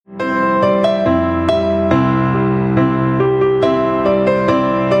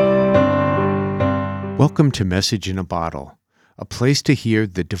Welcome to Message in a Bottle, a place to hear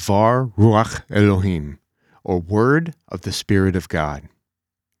the Devar Ruach Elohim, or Word of the Spirit of God.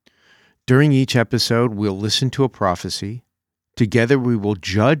 During each episode, we'll listen to a prophecy. Together we will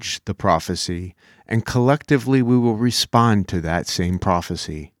judge the prophecy, and collectively we will respond to that same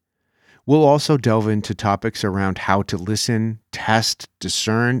prophecy. We'll also delve into topics around how to listen, test,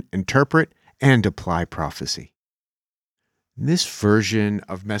 discern, interpret, and apply prophecy. In this version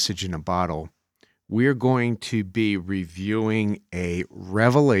of Message in a Bottle, we're going to be reviewing a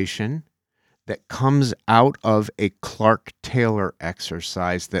revelation that comes out of a Clark Taylor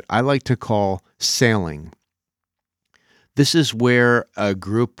exercise that I like to call sailing. This is where a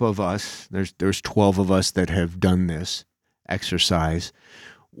group of us, there's 12 of us that have done this exercise.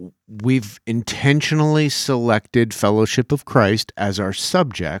 We've intentionally selected Fellowship of Christ as our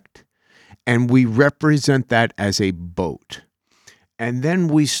subject, and we represent that as a boat. And then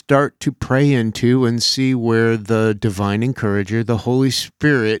we start to pray into and see where the divine encourager, the Holy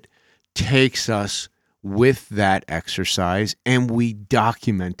Spirit, takes us with that exercise, and we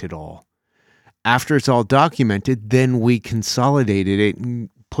document it all. After it's all documented, then we consolidated it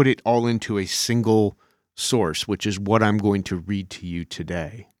and put it all into a single source, which is what I'm going to read to you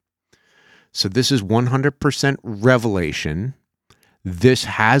today. So this is 100% revelation. This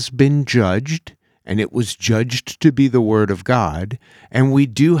has been judged, and it was judged to be the Word of God, and we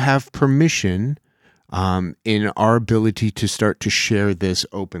do have permission in our ability to start to share this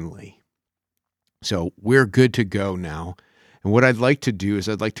openly. So we're good to go now, and what I'd like to do is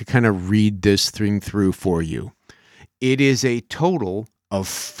I'd like to kind of read this thing through for you. It is a total of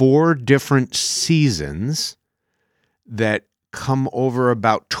 4 different seasons that come over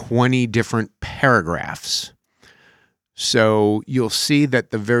about 20 different paragraphs. So you'll see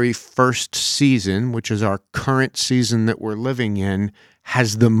that the very first season, which is our current season that we're living in,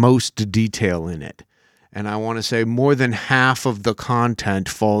 has the most detail in it. And I want to say more than half of the content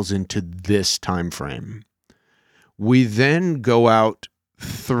falls into this time frame. We then go out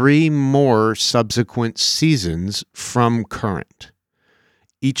 3 more subsequent seasons from current.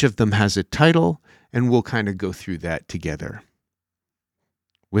 Each of them has a title, and we'll kind of go through that together.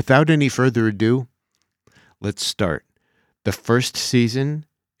 Without any further ado, let's start. The first season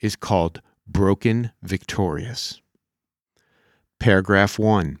is called Broken Victorious. Paragraph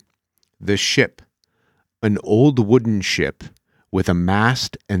 1. The ship. An old wooden ship with a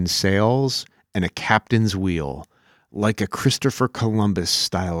mast and sails and a captain's wheel, like a Christopher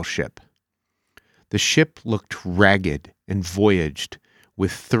Columbus-style ship. The ship looked ragged and voyaged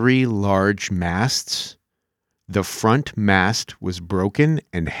with 3 large masts. The front mast was broken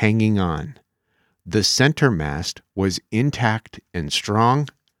and hanging on. The center mast was intact and strong,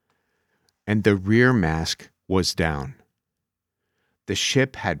 and the rear mast was down. The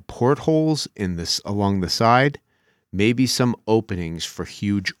ship had portholes along the side, maybe some openings for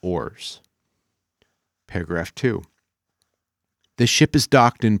huge oars. Paragraph 2. The ship is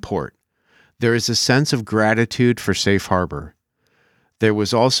docked in port. There is a sense of gratitude for safe harbor. There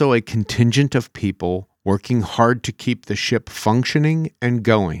was also a contingent of people working hard to keep the ship functioning and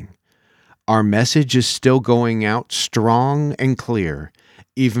going. Our message is still going out strong and clear,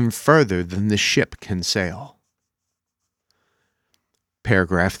 even further than the ship can sail.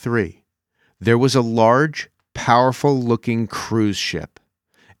 Paragraph 3. There was a large, powerful-looking cruise ship,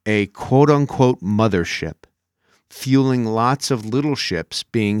 a quote-unquote mothership, fueling lots of little ships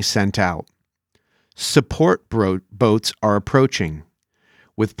being sent out. Support boats are approaching,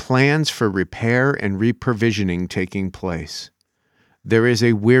 with plans for repair and reprovisioning taking place. There is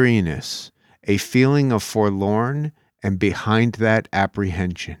a weariness, a feeling of forlorn, and behind that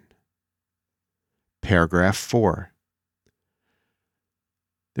apprehension. Paragraph 4.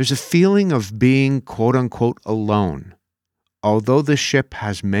 There's a feeling of being quote-unquote alone, although the ship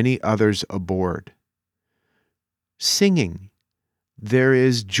has many others aboard. Singing. There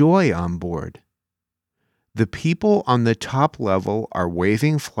is joy on board. The people on the top level are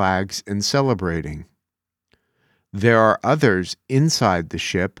waving flags and celebrating. There are others inside the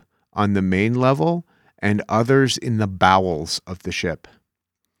ship on the main level and others in the bowels of the ship.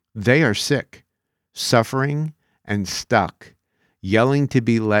 They are sick, suffering, and stuck, yelling to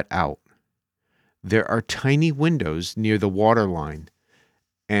be let out. There are tiny windows near the waterline,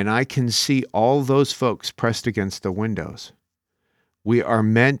 and I can see all those folks pressed against the windows. We are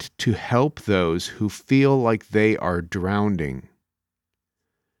meant to help those who feel like they are drowning.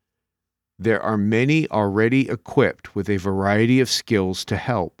 There are many already equipped with a variety of skills to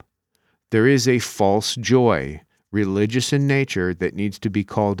help. There is a false joy, religious in nature, that needs to be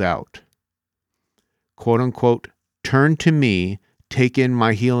called out. Quote unquote, turn to me, take in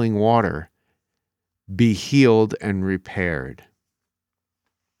my healing water. be healed and repaired.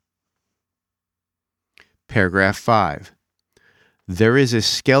 Paragraph 5. There is a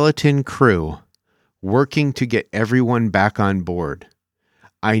skeleton crew working to get everyone back on board.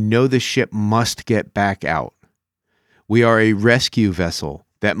 I know the ship must get back out. We are a rescue vessel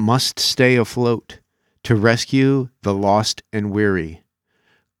that must stay afloat to rescue the lost and weary.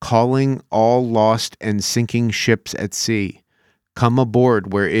 Calling all lost and sinking ships at sea. Come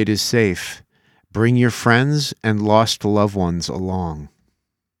aboard where it is safe. Bring your friends and lost loved ones along.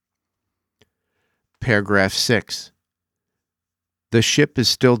 Paragraph 6. The ship is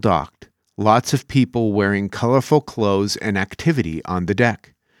still docked. Lots of people wearing colorful clothes and activity on the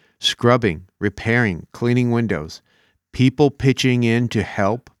deck. Scrubbing, repairing, cleaning windows. People pitching in to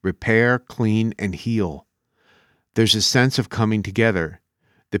help, repair, clean, and heal. There's a sense of coming together.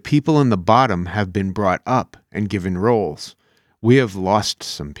 The people in the bottom have been brought up and given roles. We have lost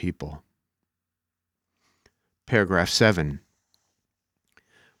some people. Paragraph 7.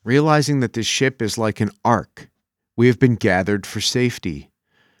 Realizing that this ship is like an ark, we have been gathered for safety.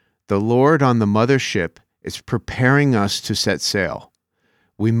 The Lord on the mother ship is preparing us to set sail.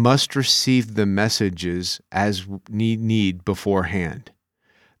 We must receive the messages as we need beforehand.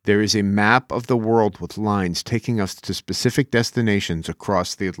 There is a map of the world with lines taking us to specific destinations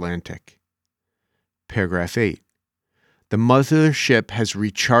across the Atlantic. Paragraph 8. The mother ship has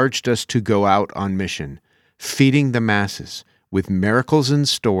recharged us to go out on mission, feeding the masses with miracles in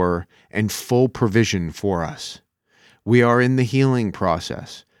store and full provision for us. We are in the healing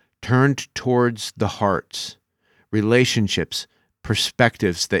process, turned towards the hearts, relationships,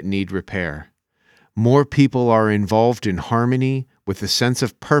 perspectives that need repair. More people are involved in harmony, with a sense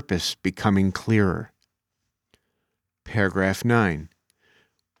of purpose becoming clearer. Paragraph 9.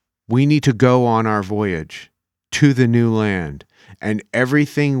 We need to go on our voyage to the new land, and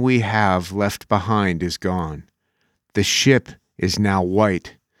everything we have left behind is gone. The ship is now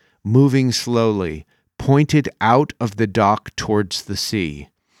white, moving slowly, pointed out of the dock towards the sea.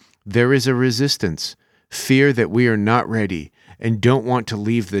 There is a resistance, fear that we are not ready and don't want to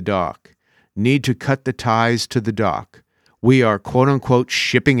leave the dock, need to cut the ties to the dock. We are quote-unquote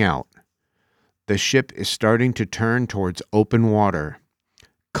shipping out. The ship is starting to turn towards open water.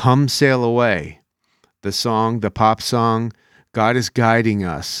 Come sail away. The pop song, God is guiding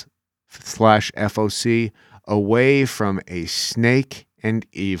us, /FOC, away from a snake and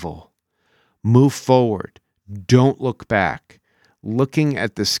evil. Move forward. Don't look back. Looking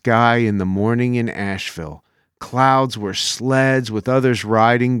at the sky in the morning in Asheville, clouds were sleds with others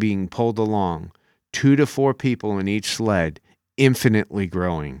riding being pulled along. 2 to 4 people in each sled, infinitely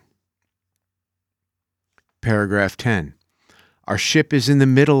growing. Paragraph 10. Our ship is in the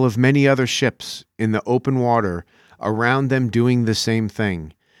middle of many other ships in the open water, around them doing the same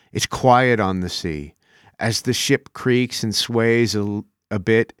thing. It's quiet on the sea. As the ship creaks and sways a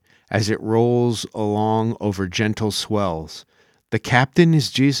bit as it rolls along over gentle swells. The captain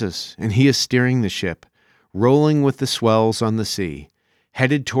is Jesus, and he is steering the ship, rolling with the swells on the sea,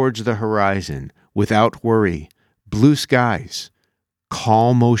 headed towards the horizon, without worry, blue skies,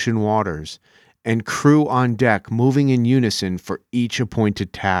 calm ocean waters, and crew on deck moving in unison for each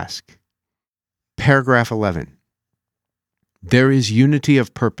appointed task. Paragraph 11. There is unity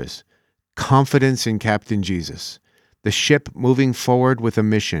of purpose, confidence in Captain Jesus, the ship moving forward with a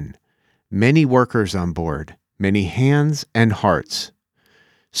mission, many workers on board, many hands and hearts,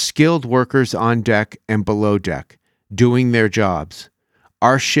 skilled workers on deck and below deck, doing their jobs.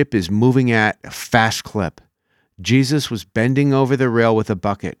 Our ship is moving at a fast clip. Jesus was bending over the rail with a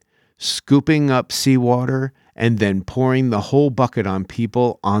bucket, scooping up seawater, and then pouring the whole bucket on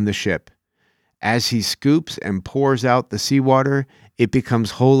people on the ship. As he scoops and pours out the seawater, it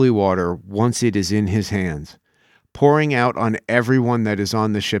becomes holy water once it is in his hands, pouring out on everyone that is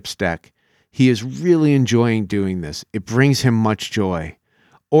on the ship's deck. He is really enjoying doing this. It brings him much joy.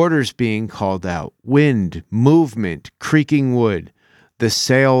 Orders being called out, wind, movement, creaking wood, the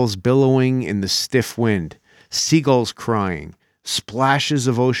sails billowing in the stiff wind, seagulls crying, splashes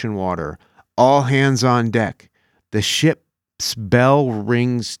of ocean water, all hands on deck. The ship's bell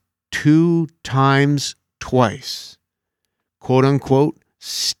rings 2 times twice. Quote unquote,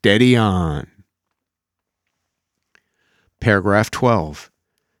 steady on. Paragraph 12.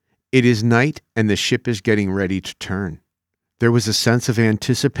 It is night and the ship is getting ready to turn. There was a sense of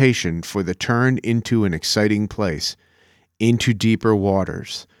anticipation for the turn into an exciting place, into deeper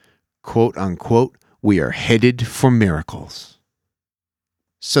waters. Quote unquote, we are headed for miracles.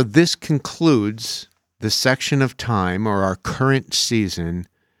 So this concludes the section of time, or our current season,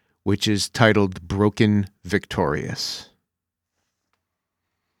 which is titled Broken Victorious.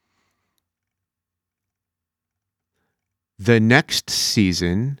 The next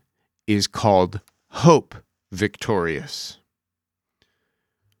season is called Hope Victorious.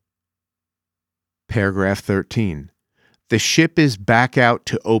 Paragraph 13. The ship is back out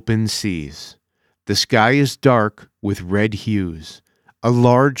to open seas. The sky is dark with red hues. A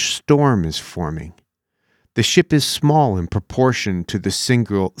large storm is forming. The ship is small in proportion to the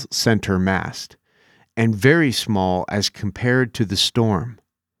single center mast, and very small as compared to the storm.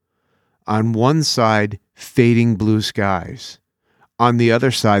 On one side, fading blue skies. On the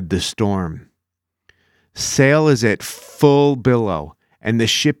other side, the storm. Sail is at full billow, and the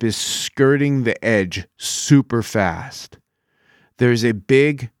ship is skirting the edge super fast. There's a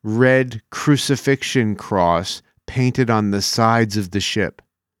big red crucifixion cross painted on the sides of the ship.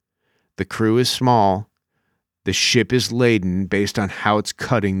 The crew is small. The ship is laden based on how it's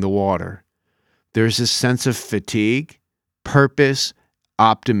cutting the water. There's a sense of fatigue, purpose,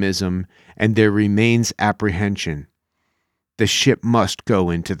 optimism, and there remains apprehension. The ship must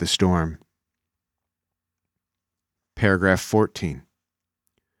go into the storm. Paragraph 14.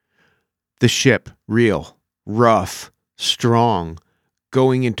 The ship, real, rough, strong,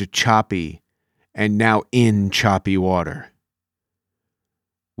 going into choppy, and now in choppy water.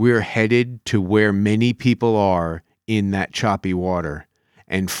 We're headed to where many people are in that choppy water,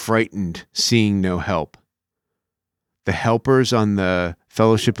 and frightened, seeing no help. The helpers on the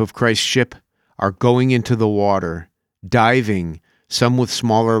Fellowship of Christ ship are going into the water, diving, some with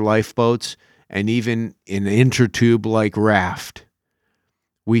smaller lifeboats, and even an intertube-like raft.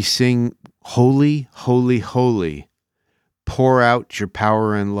 We sing, "Holy, holy, holy, pour out your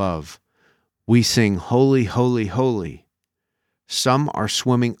power and love." We sing, "Holy, holy, holy." Some are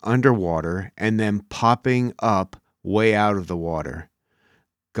swimming underwater and then popping up way out of the water.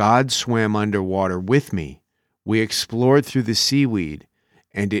 God swam underwater with me. We explored through the seaweed,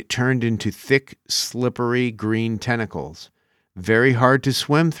 and it turned into thick, slippery green tentacles, very hard to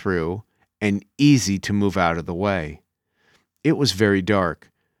swim through and easy to move out of the way. It was very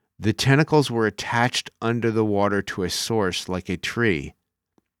dark. The tentacles were attached under the water to a source like a tree.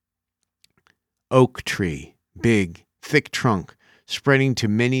 Oak tree, big, thick trunk, spreading to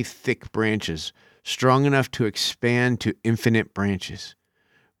many thick branches, strong enough to expand to infinite branches.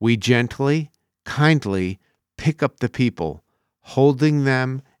 We gently, kindly pick up the people, holding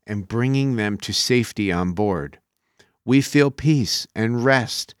them and bringing them to safety on board. We feel peace and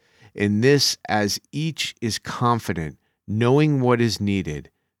rest in this as each is confident, knowing what is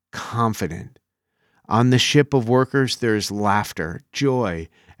needed, confident. On the ship of workers there is laughter, joy,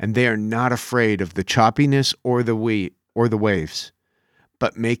 and they are not afraid of the choppiness or the waves,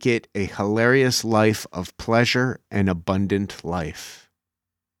 but make it a hilarious life of pleasure and abundant life.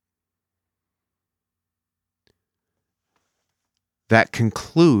 That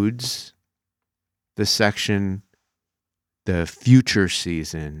concludes the section, the future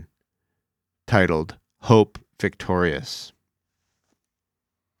season, titled Hope Victorious.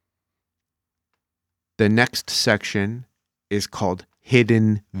 The next section is called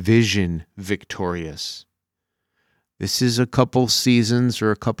Hidden Vision Victorious. This is a couple seasons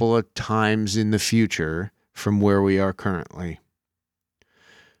or a couple of times in the future from where we are currently.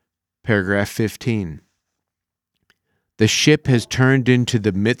 Paragraph 15. The ship has turned into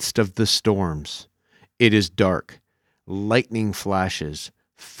the midst of the storms. It is dark. Lightning flashes.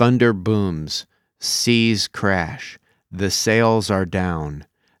 Thunder booms. Seas crash. The sails are down.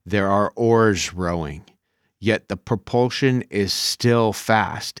 There are oars rowing. Yet the propulsion is still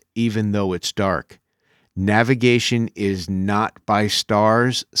fast, even though it's dark. Navigation is not by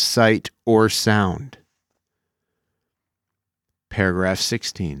stars, sight, or sound. Paragraph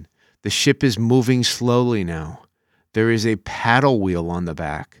 16. The ship is moving slowly now. There is a paddle wheel on the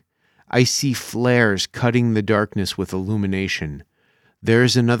back. I see flares cutting the darkness with illumination. There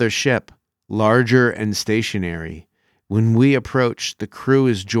is another ship, larger and stationary. When we approach, the crew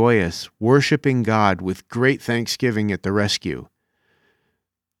is joyous, worshiping God with great thanksgiving at the rescue.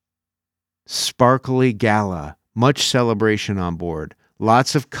 Sparkly gala, much celebration on board,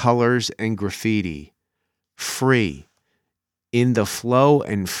 lots of colors and graffiti. Free. In the flow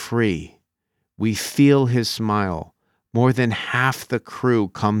and free. We feel his smile. More than half the crew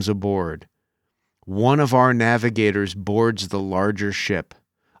comes aboard. One of our navigators boards the larger ship,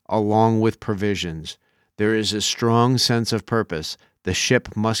 along with provisions. There is a strong sense of purpose. The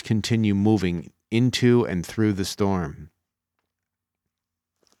ship must continue moving into and through the storm.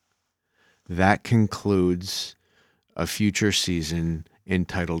 That concludes a future season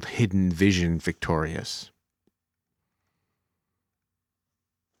entitled Hidden Vision Victorious.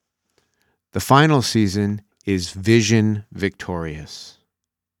 The final season is Vision Victorious.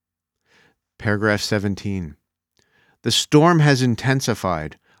 Paragraph 17. The storm has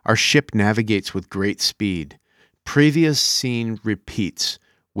intensified. Our ship navigates with great speed. Previous scene repeats,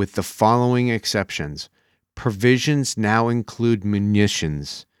 with the following exceptions. Provisions now include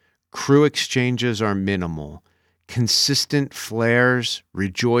munitions. Crew exchanges are minimal. Consistent flares,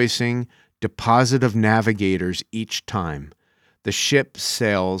 rejoicing, deposit of navigators each time. The ship's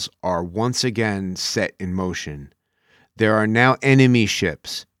sails are once again set in motion. There are now enemy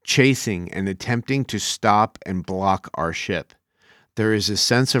ships, chasing and attempting to stop and block our ship. There is a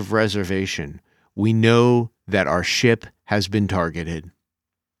sense of reservation. We know that our ship has been targeted.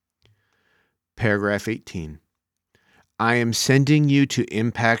 Paragraph 18. I am sending you to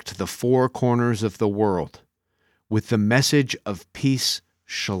impact the four corners of the world with the message of peace,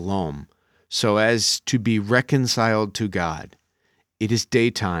 shalom, so as to be reconciled to God. It is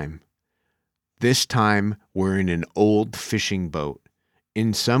daytime. This time we're in an old fishing boat.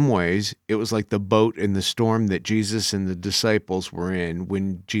 In some ways, it was like the boat in the storm that Jesus and the disciples were in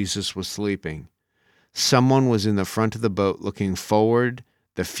when Jesus was sleeping. Someone was in the front of the boat looking forward,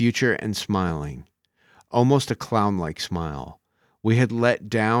 the future, and smiling. Almost a clown-like smile. We had let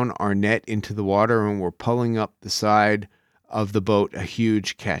down our net into the water and were pulling up the side of the boat a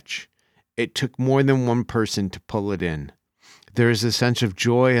huge catch. It took more than one person to pull it in. There is a sense of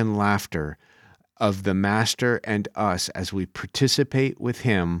joy and laughter of the Master and us as we participate with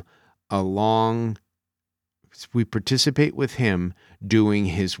him doing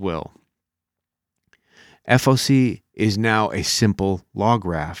his will. FOC is now a simple log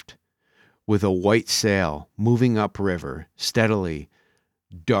raft with a white sail moving upriver steadily,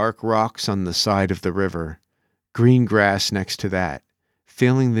 dark rocks on the side of the river, green grass next to that,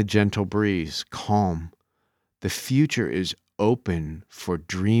 feeling the gentle breeze, calm. The future is open for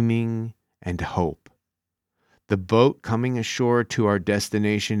dreaming and hope. The boat coming ashore to our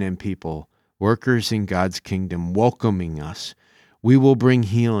destination and people, workers in God's kingdom, welcoming us. We will bring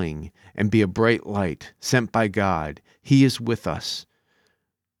healing and be a bright light sent by God. He is with us.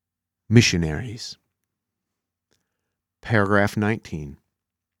 Missionaries. Paragraph 19.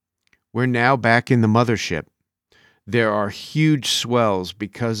 We're now back in the mothership. There are huge swells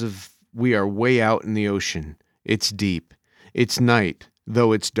because we are way out in the ocean. It's deep. It's night,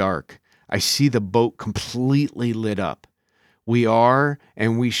 though it's dark. I see the boat completely lit up. We are,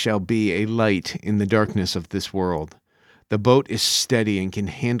 and we shall be, a light in the darkness of this world. The boat is steady and can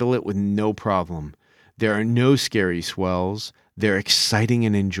handle it with no problem. There are no scary swells. They're exciting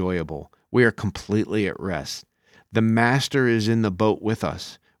and enjoyable. We are completely at rest. The Master is in the boat with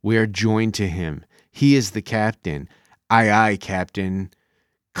us. We are joined to him. He is the captain. Aye, aye, Captain.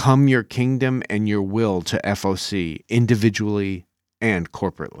 Come your kingdom and your will to FOC, individually and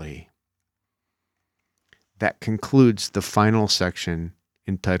corporately. That concludes the final section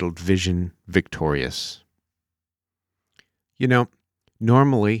entitled Vision Victorious. You know,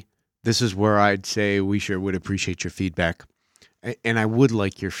 normally this is where I'd say we sure would appreciate your feedback. And I would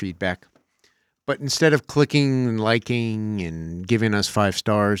like your feedback. But instead of clicking and liking and giving us 5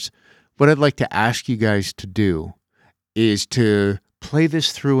 stars, what I'd like to ask you guys to do is to play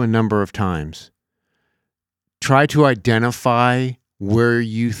this through a number of times. Try to identify where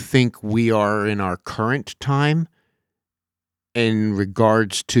you think we are in our current time in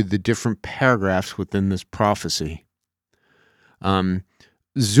regards to the different paragraphs within this prophecy.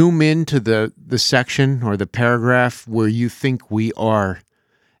 Zoom into the section or the paragraph where you think we are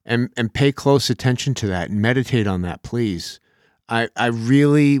and pay close attention to that and meditate on that, please. I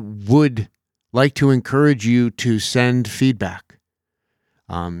really would like to encourage you to send feedback.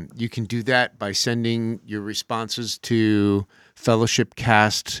 You can do that by sending your responses to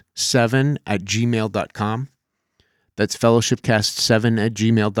fellowshipcast7@gmail.com. That's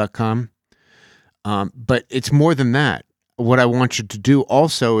fellowshipcast7@gmail.com. But it's more than that. What I want you to do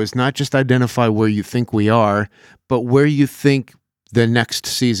also is not just identify where you think we are, but where you think the next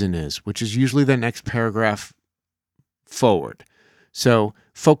season is, which is usually the next paragraph forward. So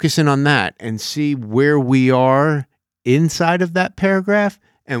focus in on that and see where we are inside of that paragraph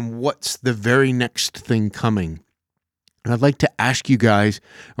and what's the very next thing coming. And I'd like to ask you guys,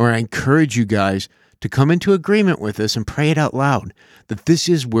 or I encourage you guys, to come into agreement with this and pray it out loud, that this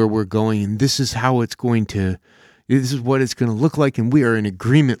is where we're going and this is what it's going to look like, and we are in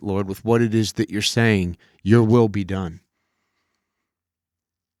agreement, Lord, with what it is that you're saying. Your will be done.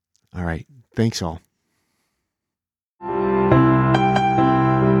 All right. Thanks all.